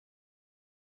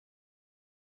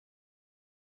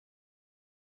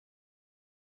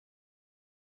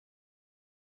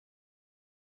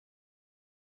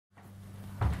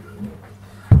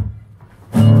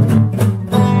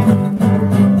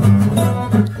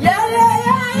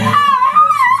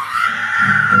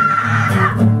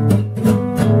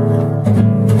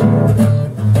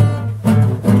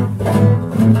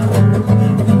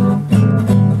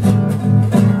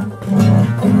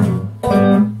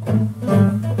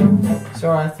So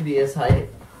I don't have to be as high.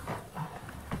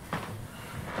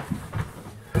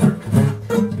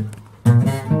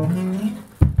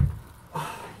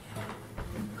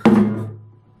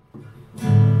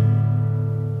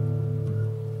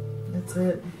 That's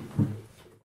it.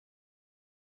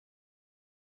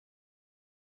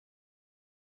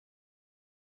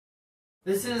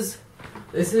 This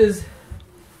is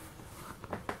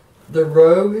the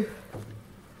Rogue.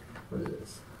 What is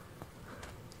this?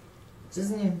 It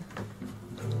doesn't even.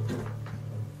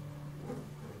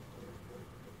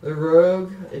 The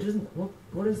Rogue. It doesn't.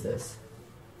 What is this?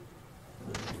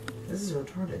 This is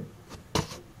retarded.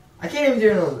 I can't even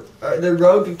do the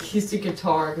Rogue acoustic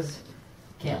guitar because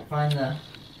I can't find the.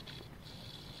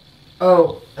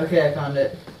 Oh, okay, I found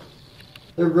it.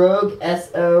 The Rogue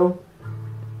SO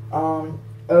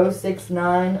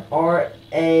 069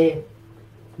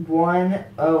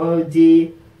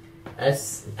 RA100D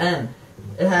SM.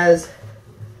 It has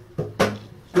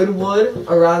good wood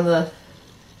around the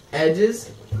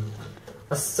edges,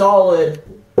 a solid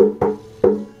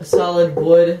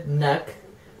wood neck,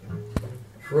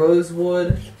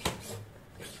 rosewood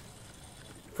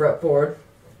fretboard.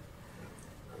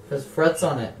 There's frets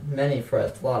on it, many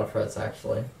frets, a lot of frets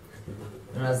actually.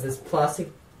 It has this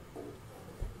plastic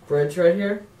bridge right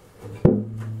here,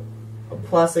 a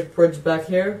plastic bridge back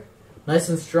here, nice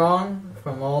and strong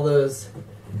from all those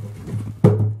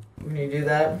when you do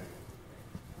that,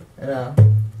 and a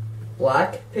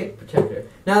black pick protector.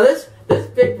 Now this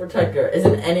pick protector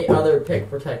isn't any other pick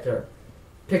protector.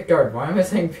 Pick guard. Why am I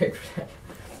saying pick protector?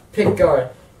 Pick guard.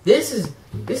 This is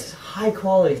high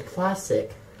quality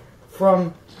plastic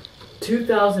from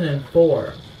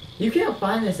 2004. You can't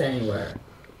find this anywhere.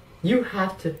 You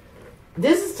have to.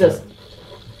 This is just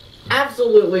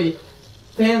absolutely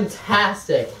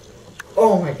fantastic.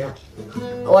 Oh my god.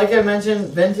 Like I mentioned,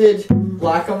 vintage,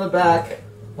 black on the back.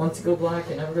 Once you go black,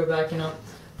 you never go back, you know.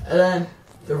 And then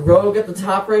the Rogue at the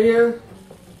top right here.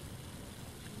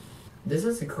 This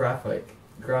is a graphite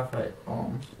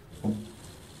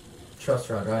truss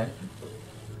rod, right?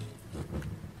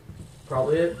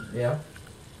 Probably it, yeah.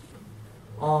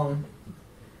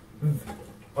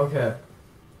 Okay.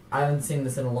 I haven't seen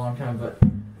this in a long time, but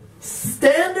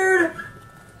standard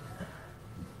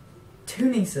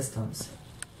tuning systems.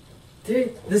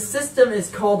 Dude, the system is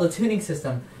called a tuning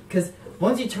system because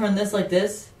once you turn this like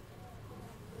this,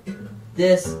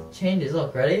 this changes.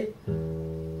 Look, ready?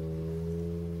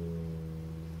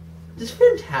 Just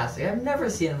fantastic. I've never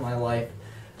seen it in my life.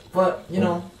 But, you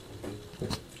know,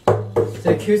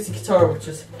 the acoustic guitar, which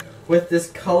is with this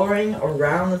coloring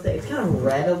around the thing. It's kind of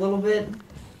red a little bit.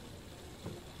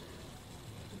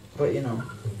 But, you know,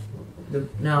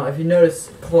 now if you notice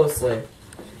closely,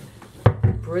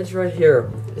 the bridge right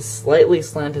here is slightly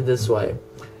slanted this way.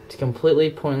 It's completely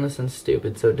pointless and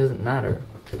stupid, so it doesn't matter.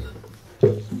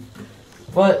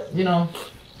 But, you know,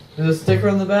 there's a sticker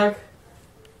on the back.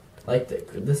 Like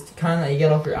this kind that you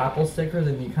get off your Apple stickers,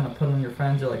 and you kind of put on your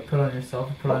friends, or like put on yourself,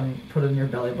 or put on your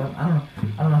belly button. I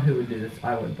don't know who would do this.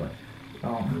 I would, but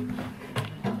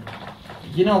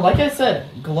you know, like I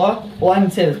said, gloss. Well, I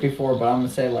didn't say this before, but I'm gonna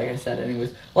say like I said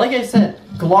anyways. Like I said,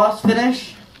 gloss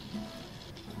finish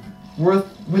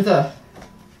with a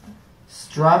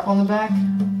strap on the back.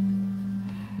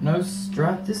 No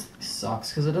strap. This sucks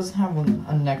because it doesn't have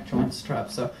a neck joint strap.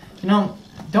 So you know,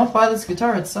 don't buy this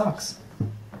guitar. It sucks.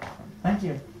 Thank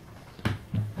you.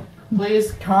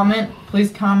 Please comment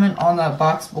on that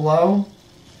box below,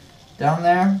 down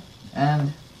there,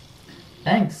 and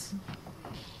thanks.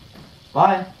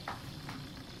 Bye.